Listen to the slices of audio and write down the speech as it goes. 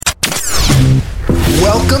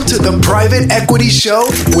Welcome to the Private Equity Show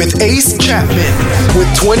with Ace Chapman. With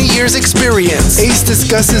 20 years experience, Ace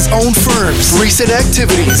discusses own firms, recent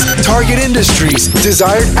activities, target industries,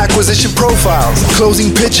 desired acquisition profiles,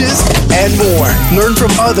 closing pitches, and more. Learn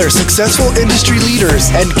from other successful industry leaders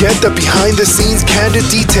and get the behind-the-scenes candid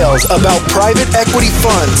details about private equity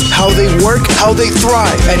funds, how they work, how they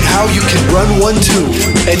thrive, and how you can run one too.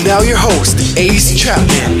 And now your host, Ace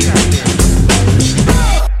Chapman.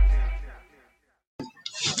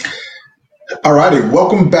 All righty,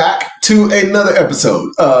 welcome back to another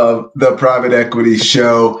episode of the Private Equity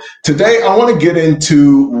Show. Today, I want to get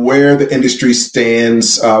into where the industry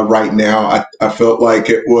stands right now. I felt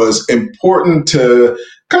like it was important to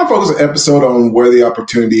kind of focus an episode on where the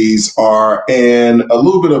opportunities are and a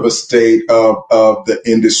little bit of a state of the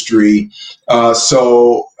industry. I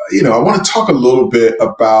want to talk a little bit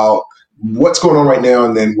about what's going on right now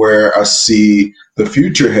and then where I see the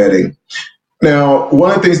future heading. Now,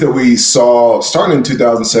 one of the things that we saw starting in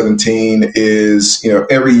 2017 is,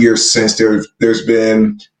 every year since there's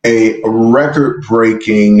been a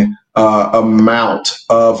record-breaking amount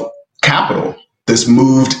of capital that's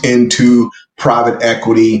moved into private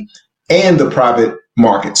equity and the private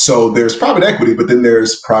market. So there's private equity, but then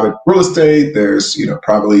there's private real estate. There's,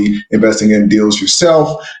 probably investing in deals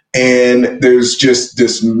yourself. And there's just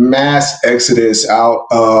this mass exodus out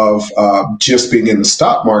of just being in the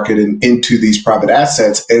stock market and into these private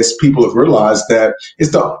assets as people have realized that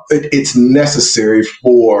it's necessary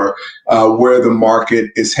for where the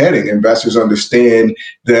market is heading. Investors understand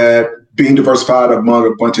that being diversified among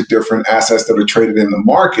a bunch of different assets that are traded in the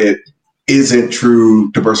market isn't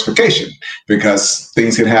true diversification, because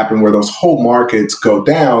things can happen where those whole markets go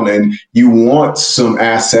down, and you want some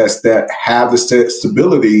assets that have the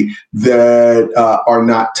stability that are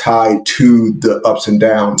not tied to the ups and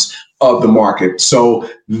downs of the market. So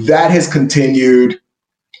that has continued.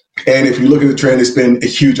 And if you look at the trend, it's been a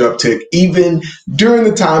huge uptick, even during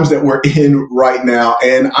the times that we're in right now.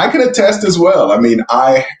 And I can attest as well. I mean,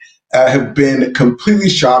 I have been completely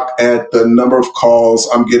shocked at the number of calls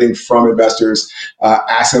I'm getting from investors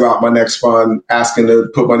asking about my next fund, asking to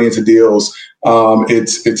put money into deals.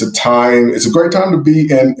 It's a great time to be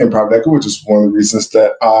in private equity, which is one of the reasons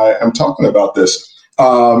that I am talking about this.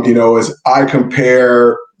 As I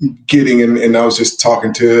compare getting, and I was just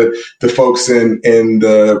talking to the folks in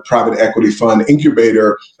the private equity fund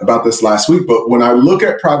incubator about this last week. But when I look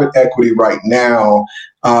at private equity right now,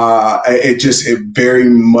 it very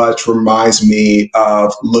much reminds me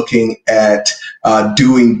of looking at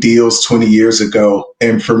doing deals 20 years ago.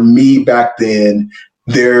 And for me back then,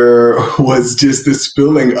 there was just this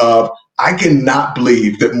feeling of, I cannot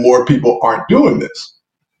believe that more people aren't doing this.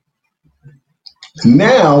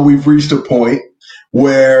 Now we've reached a point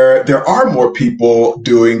where there are more people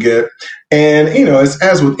doing it. And,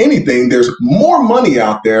 as with anything, there's more money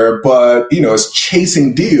out there, but, it's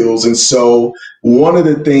chasing deals. And so one of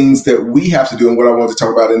the things that we have to do, and what I want to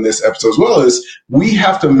talk about in this episode as well, is we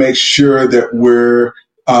have to make sure that we're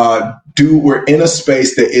in a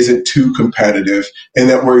space that isn't too competitive, and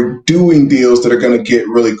that we're doing deals that are going to get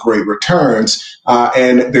really great returns.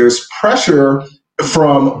 And there's pressure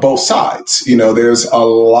from both sides. There's a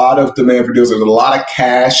lot of demand for deals. There's a lot of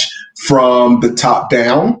cash from the top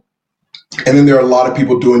down. And then there are a lot of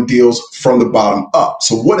people doing deals from the bottom up.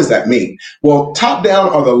 So what does that mean? Well, top down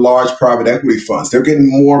are the large private equity funds. They're getting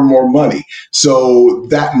more and more money. So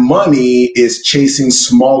that money is chasing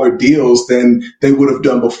smaller deals than they would have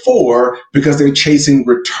done before, because they're chasing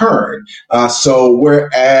return. So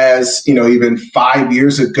whereas, even 5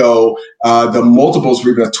 years ago, the multiples for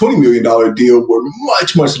even a $20 million deal were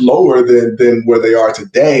much, much lower than where they are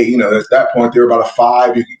today. At that point, they're about a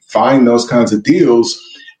 5. You can find those kinds of deals.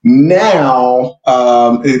 Now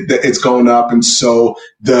it's going up, and so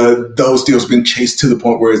those deals have been chased to the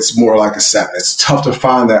point where it's more like a 7. It's tough to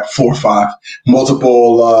find that 4 or 5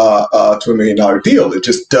 multiple $20 million deal. It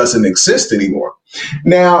just doesn't exist anymore.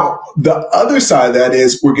 Now, the other side of that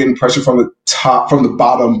is we're getting pressure from the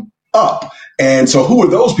bottom up. And so who are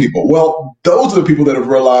those people? Well, those are the people that have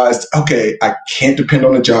realized, okay, I can't depend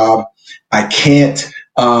on a job. I can't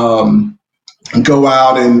go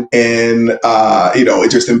out and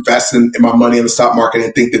just invest in my money in the stock market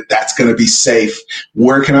and think that that's going to be safe.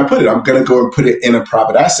 Where can I put it? I'm going to go and put it in a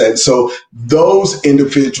private asset. So those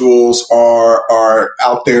individuals are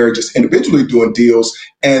out there just individually doing deals.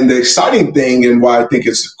 And the exciting thing, and why I think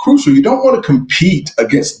it's crucial, you don't want to compete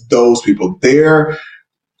against those people. They're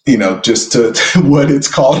just to what it's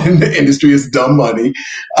called in the industry is dumb money.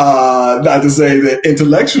 Not to say that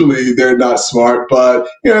intellectually they're not smart, but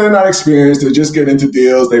they're not experienced. They're just getting into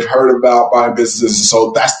deals. They've heard about buying businesses.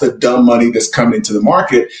 So that's the dumb money that's coming into the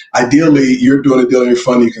market. Ideally, you're doing a deal in your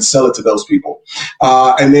fund, you can sell it to those people.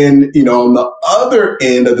 And then, on the other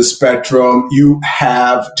end of the spectrum, you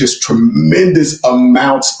have just tremendous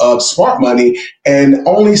amounts of smart money, and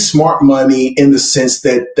only smart money in the sense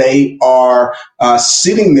that they are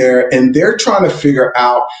sitting there and they're trying to figure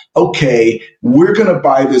out, okay, we're going to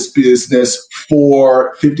buy this business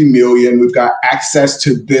for $50 million. We've got access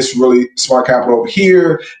to this really smart capital over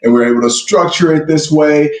here, and we're able to structure it this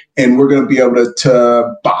way. And we're going to be able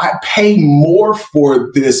to pay more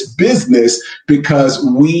for this business because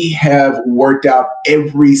we have worked out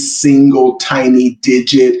every single tiny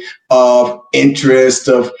digit of interest,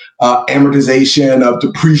 of amortization, of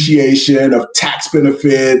depreciation, of tax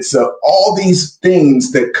benefits, of all these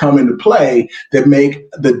things that come into play that make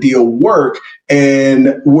the deal work.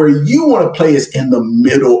 And where you want to play is in the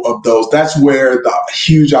middle of those. That's where the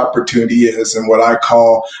huge opportunity is, and what I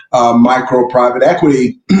call micro private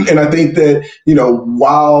equity. And I think that,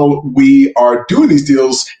 while we are doing these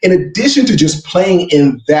deals, in addition to just playing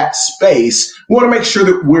in that space, we want to make sure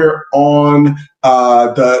that we're on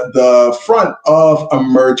the front of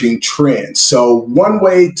emerging trends. So one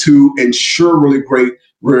way to ensure really great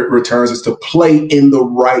returns is to play in the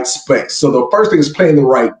right space. So the first thing is playing the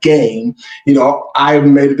right game. I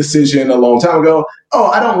made a decision a long time ago.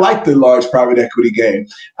 I don't like the large private equity game.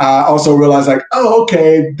 I also realized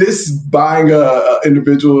this buying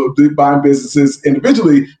buying businesses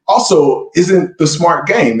individually also isn't the smart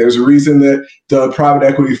game. There's a reason that the private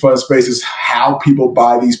equity fund space is how people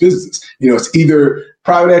buy these businesses. It's either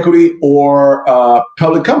private equity or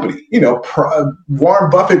public company. Warren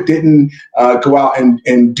Buffett didn't go out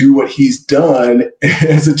and do what he's done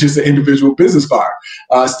as just an individual business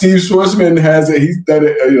buyer. Steve Schwarzman he's done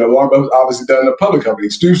it. Warren Buffett obviously done a public company.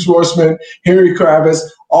 Steve Schwarzman, Henry Kravis,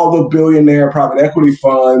 all the billionaire private equity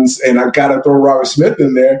funds, and I got to throw Robert Smith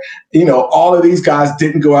in there. All of these guys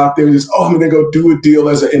didn't go out there and just, I'm going to go do a deal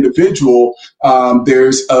as an individual.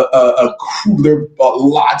 There's there are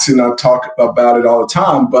lots, and I talk about it all the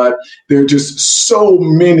time, but there are just so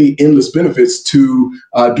many endless benefits to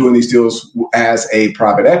doing these deals as a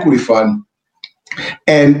private equity fund.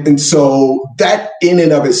 And so that in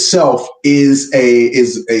and of itself is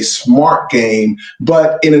a smart game.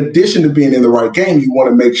 But in addition to being in the right game, you want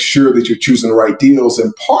to make sure that you're choosing the right deals.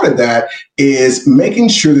 And part of that is making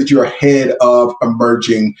sure that you're ahead of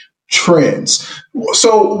emerging trends.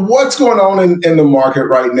 So what's going on in the market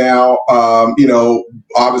right now?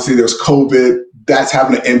 Obviously there's COVID. That's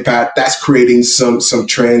having an impact. That's creating some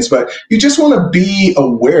trends, but you just want to be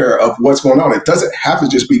aware of what's going on. It doesn't have to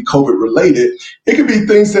just be COVID related. It could be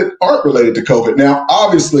things that aren't related to COVID. Now,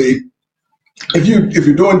 obviously, if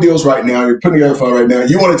you're doing deals right now, you're putting together a fund right now,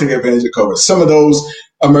 you want to take advantage of COVID. Some of those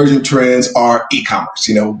emerging trends are e-commerce.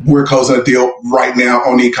 We're closing a deal right now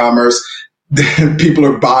on e-commerce. People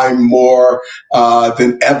are buying more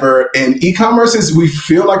than ever. And e-commerce we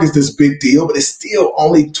feel like it's this big deal, but it's still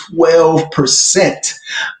only 12%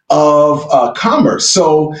 of commerce.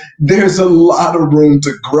 So there's a lot of room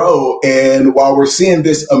to grow. And while we're seeing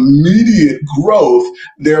this immediate growth,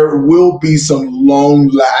 there will be some long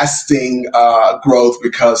lasting growth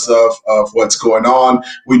because of what's going on.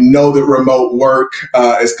 We know that remote work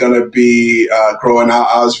is going to be growing out.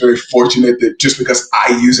 I was very fortunate that just because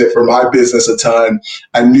I use it for my business a ton,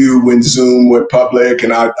 I knew when Zoom went public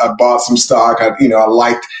and I bought some stock. I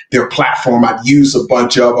liked their platform. I'd used a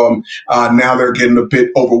bunch of them. Now they're getting a bit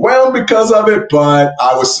overwhelmed because of it, but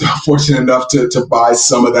I was fortunate enough to buy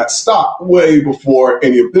some of that stock way before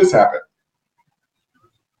any of this happened.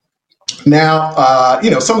 Now,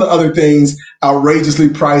 some of the other things, outrageously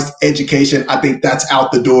priced education, I think that's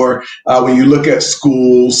out the door. When you look at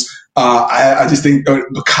schools, I just think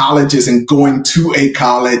colleges and going to a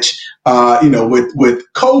college, with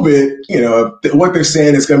COVID, what they're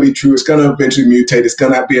saying is going to be true. It's going to eventually mutate. It's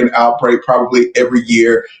going to be an outbreak probably every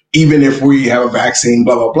year, even if we have a vaccine,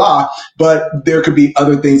 blah, blah, blah. But there could be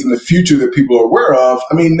other things in the future that people are aware of.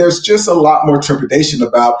 I mean, there's just a lot more trepidation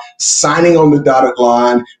about signing on the dotted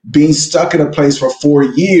line, being stuck in a place for 4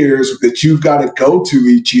 years that you've got to go to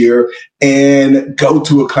each year and go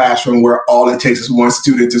to a classroom where all it takes is one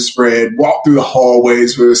student to spread, walk through the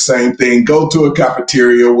hallways for the same thing, go to a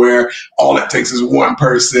cafeteria where all it takes is one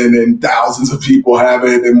person and thousands of people have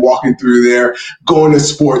it, and walking through there, going to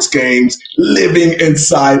sports games, living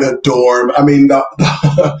inside a dorm. I mean,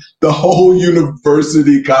 the whole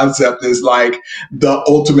university concept is like the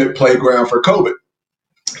ultimate playground for COVID.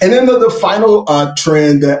 And then the final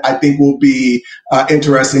trend that I think will be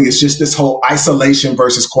interesting is just this whole isolation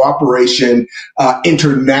versus cooperation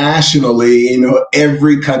internationally. You know,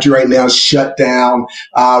 every country right now is shut down.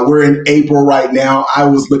 We're in April right now. I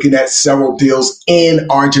was looking at several deals in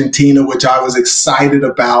Argentina, which I was excited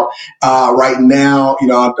about. Right now, you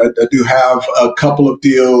know, I do have a couple of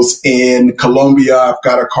deals in Colombia. I've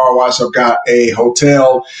got a car wash. I've got a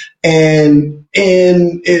hotel. And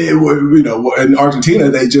in Argentina,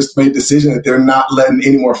 they just made a decision that they're not letting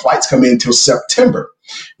any more flights come in until September.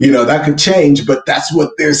 You know, that could change, but that's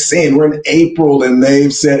what they're saying. We're in April and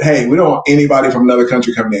they've said, hey, we don't want anybody from another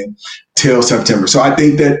country coming in till September. So I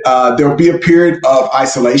think that there'll be a period of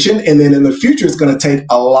isolation. And then in the future, it's going to take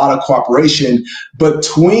a lot of cooperation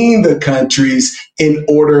between the countries in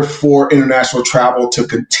order for international travel to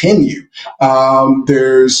continue.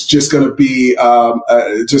 There's just going to be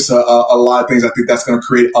just a lot of things. I think that's going to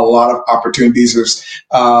create a lot of opportunities. There's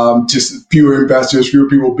just fewer investors, fewer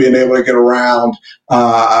people being able to get around.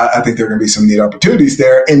 I think there are going to be some neat opportunities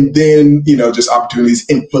there. And then, you know, just opportunities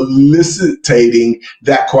in felicitating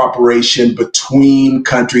that cooperation between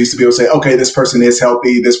countries to be able to say, okay, this person is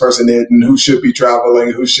healthy, this person isn't, who should be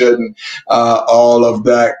traveling, who shouldn't, all of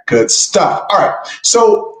that good stuff. All right.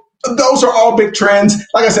 So those are all big trends.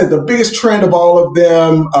 Like I said, the biggest trend of all of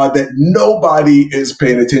them that nobody is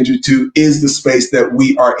paying attention to is the space that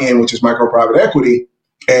we are in, which is micro private equity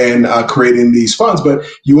and creating these funds. But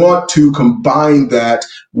you want to combine that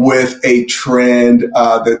with a trend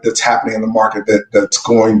that's happening in the market that's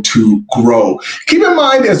going to grow. Keep in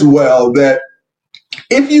mind as well that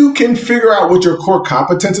if you can figure out what your core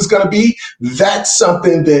competence is going to be, that's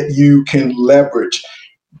something that you can leverage.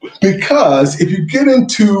 Because if you get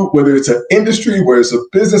into whether it's an industry, whether it's a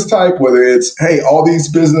business type, whether it's, hey, all these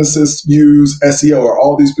businesses use SEO or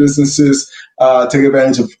all these businesses take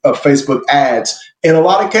advantage of Facebook ads, in a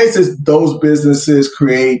lot of cases, those businesses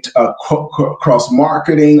create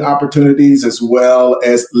cross-marketing opportunities as well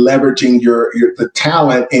as leveraging the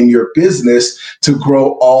talent in your business to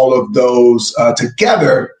grow all of those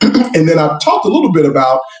together. And then I've talked a little bit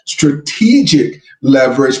about strategic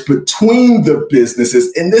leverage between the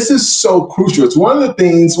businesses. And this is so crucial. It's one of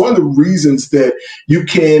the reasons that you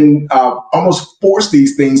can almost force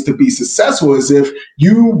these things to be successful is if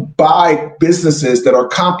you buy businesses that are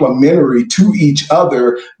complementary to each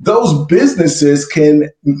other, those businesses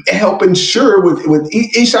can help ensure with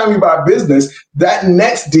each time you buy a business, that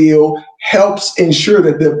next deal helps ensure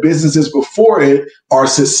that the businesses before it are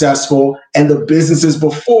successful and the businesses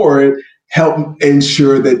before it help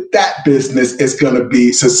ensure that that business is going to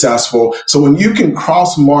be successful. So when you can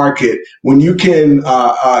cross market, when you can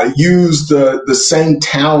use the same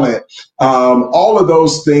talent, all of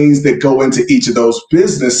those things that go into each of those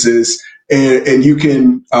businesses, and you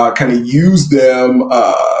can kind of use them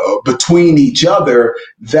between each other,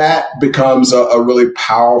 that becomes a really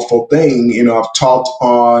powerful thing. You know, I've talked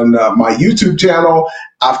on my YouTube channel,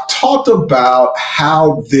 I've talked about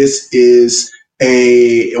how this is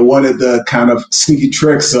one of the kind of sneaky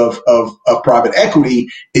tricks of private equity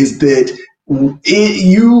is that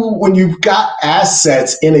when you've got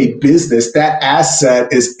assets in a business, that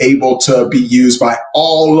asset is able to be used by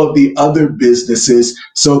all of the other businesses.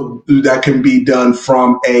 So that can be done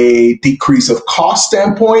from a decrease of cost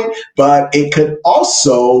standpoint, but it could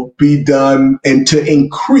also be done and to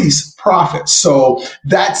increase profits. So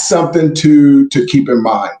that's something to keep in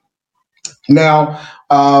mind. Now,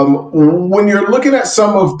 when you're looking at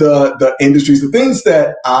some of the industries, the things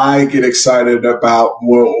that I get excited about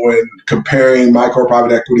when comparing micro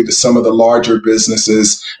private equity to some of the larger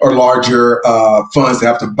businesses or larger funds that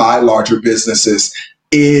have to buy larger businesses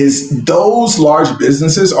is those large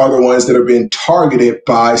businesses are the ones that are being targeted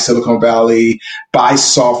by Silicon Valley, by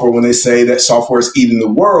software. When they say that software is eating the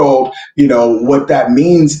world, you know, what that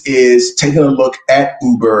means is taking a look at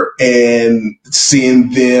Uber and seeing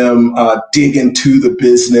them dig into the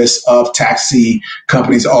business of taxi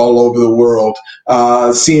companies all over the world,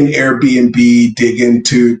 seeing Airbnb dig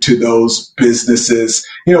into those businesses.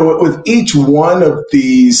 You know, with each one of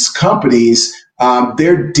these companies,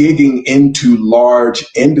 they're digging into large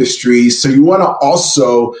industries. So you want to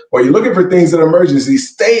also, while you're looking for things that are emergency,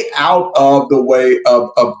 stay out of the way of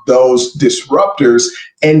those disruptors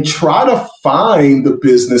and try to find the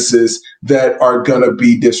businesses that are going to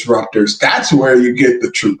be disruptors. That's where you get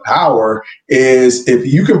the true power, is if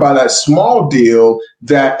you can buy that small deal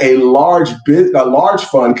that a large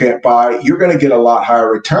fund can't buy, you're going to get a lot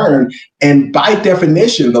higher return. And by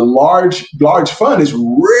definition, the large fund is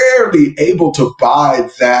rarely able to buy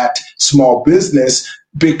that small business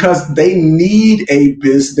because they need a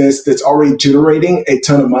business that's already generating a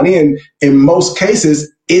ton of money. And in most cases,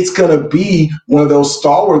 it's going to be one of those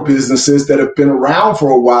stalwart businesses that have been around for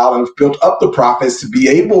a while and have built up the profits to be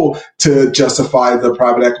able to justify the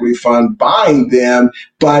private equity fund buying them.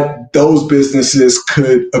 But those businesses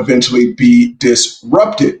could eventually be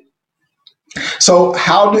disrupted. So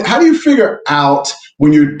how do you figure out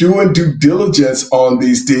when you're doing due diligence on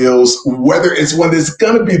these deals, whether it's one that's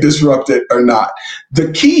going to be disrupted or not?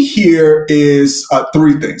 The key here is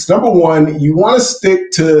three things. Number one, you want to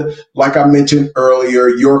stick to, like I mentioned earlier,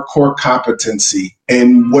 your core competency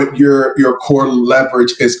and what your core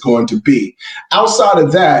leverage is going to be. Outside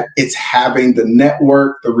of that, it's having the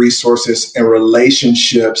network, the resources, and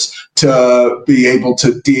relationships to be able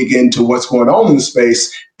to dig into what's going on in the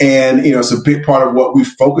space. And, it's a big part of what we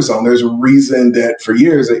focus on. There's a reason that for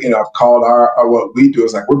years, I've called our what we do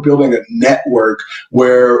is like, we're building a network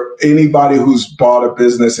where anybody who's bought a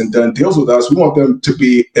business and done deals with us, we want them to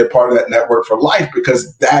be a part of that network for life,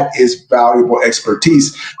 because that is valuable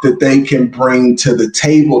expertise that they can bring to the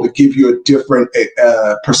table to give you a different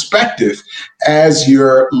perspective as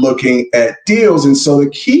you're looking at deals. And so the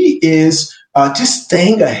key is just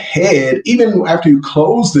staying ahead, even after you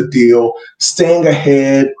close the deal, staying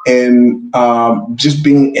ahead and just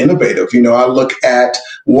being innovative. I look at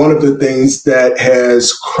one of the things that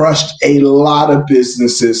has crushed a lot of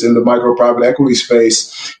businesses in the micro private equity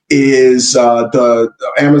space is the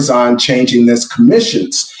Amazon changing its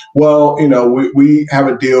commissions. Well, we have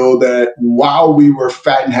a deal that while we were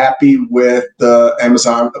fat and happy with the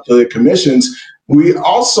Amazon affiliate commissions, we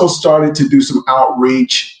also started to do some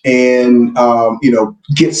outreach and,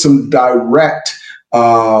 get some direct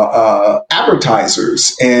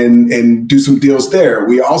advertisers and do some deals there.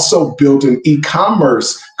 We also built an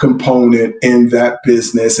e-commerce component in that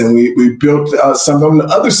business, and we built some on the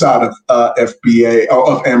other side of FBA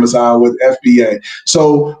or of Amazon with FBA.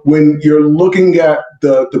 So when you're looking at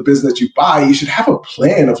the business you buy, you should have a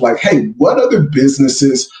plan of like, hey, what other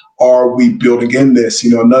businesses are we building in this?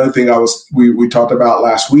 Another thing we talked about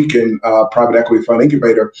last week in Private Equity Fund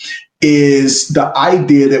Incubator is the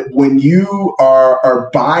idea that when you are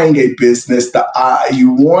buying a business,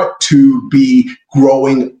 you want to be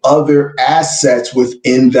growing other assets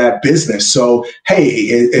within that business. So, hey,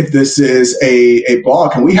 if this is a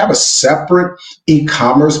blog, can we have a separate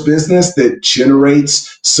e-commerce business that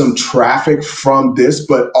generates some traffic from this,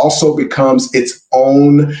 but also becomes its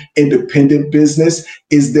own independent business?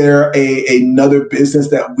 Is there another business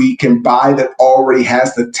that we can buy that already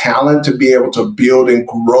has the talent to be able to build and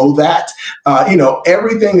grow that?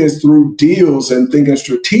 Everything is through deals and thinking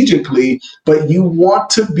strategically, but you want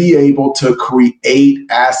to be able to create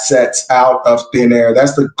assets out of thin air.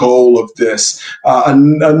 That's the goal of this.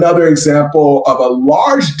 Another example of a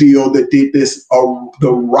large deal that did this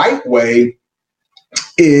the right way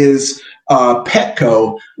is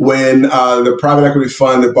Petco. When the private equity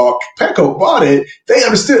fund that bought Petco bought it, they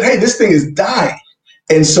understood, hey, this thing is dying.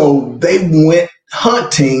 And so they went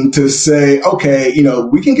hunting to say, okay,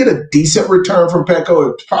 we can get a decent return from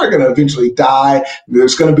Petco. It's probably going to eventually die.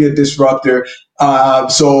 There's going to be a disruptor.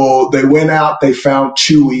 So they went out, they found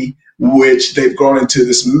Chewy, which they've grown into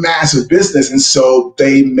this massive business. And so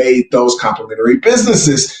they made those complementary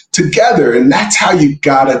businesses together. And that's how you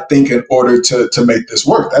got to think in order to make this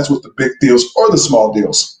work. That's with the big deals or the small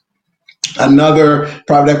deals. Another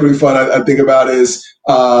private equity fund I think about is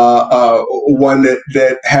one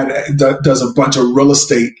that does a bunch of real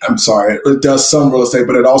estate. I'm sorry, it does some real estate,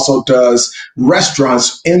 but it also does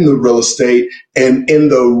restaurants in the real estate. And in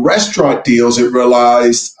the restaurant deals, it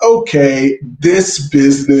realized, okay, this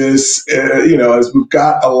business, as we've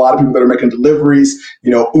got a lot of people that are making deliveries,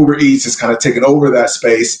 Uber Eats is kind of taking over that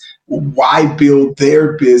space. Why build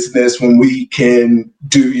their business when we can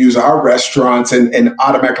use our restaurants and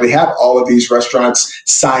automatically have all of these restaurants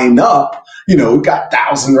sign up? We've got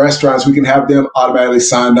 1,000 restaurants. We can have them automatically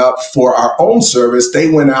sign up for our own service. They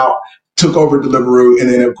went out, took over Deliveroo, and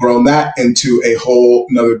then have grown that into a whole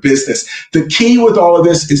nother business. The key with all of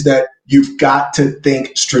this is that you've got to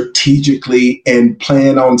think strategically and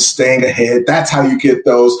plan on staying ahead. That's how you get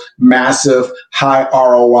those massive high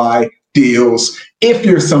ROI deals. If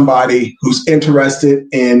you're somebody who's interested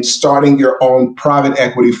in starting your own private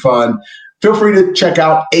equity fund, feel free to check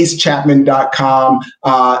out acechapman.com.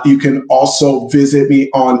 You can also visit me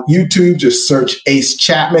on YouTube. Just search Ace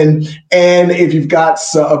Chapman. And if you've got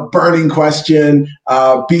a burning question,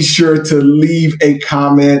 be sure to leave a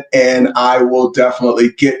comment and I will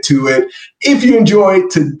definitely get to it. If you enjoyed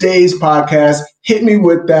today's podcast, hit me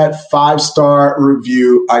with that 5-star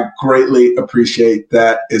review. I greatly appreciate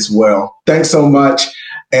that as well. Thanks so much.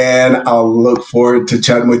 And I'll look forward to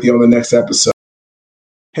chatting with you on the next episode.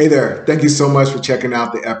 Hey there. Thank you so much for checking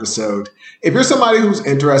out the episode. If you're somebody who's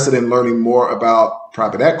interested in learning more about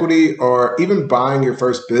private equity or even buying your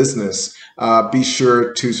first business, be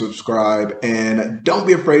sure to subscribe and don't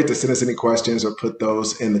be afraid to send us any questions or put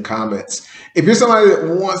those in the comments. If you're somebody that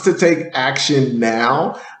wants to take action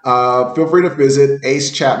now, feel free to visit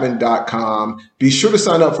acechapman.com. Be sure to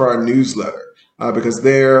sign up for our newsletter. Because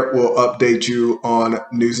there we'll update you on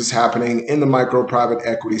news that's happening in the micro private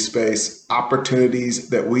equity space, opportunities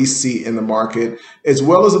that we see in the market, as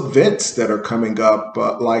well as events that are coming up,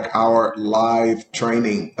 like our live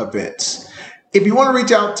training events. If you want to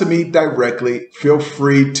reach out to me directly, feel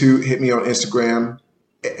free to hit me on Instagram.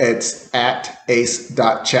 It's at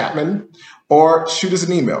ace.chapman, or shoot us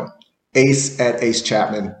an email,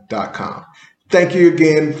 ace@acechapman.com. Thank you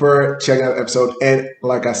again for checking out the episode. And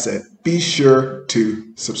like I said, be sure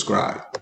to subscribe.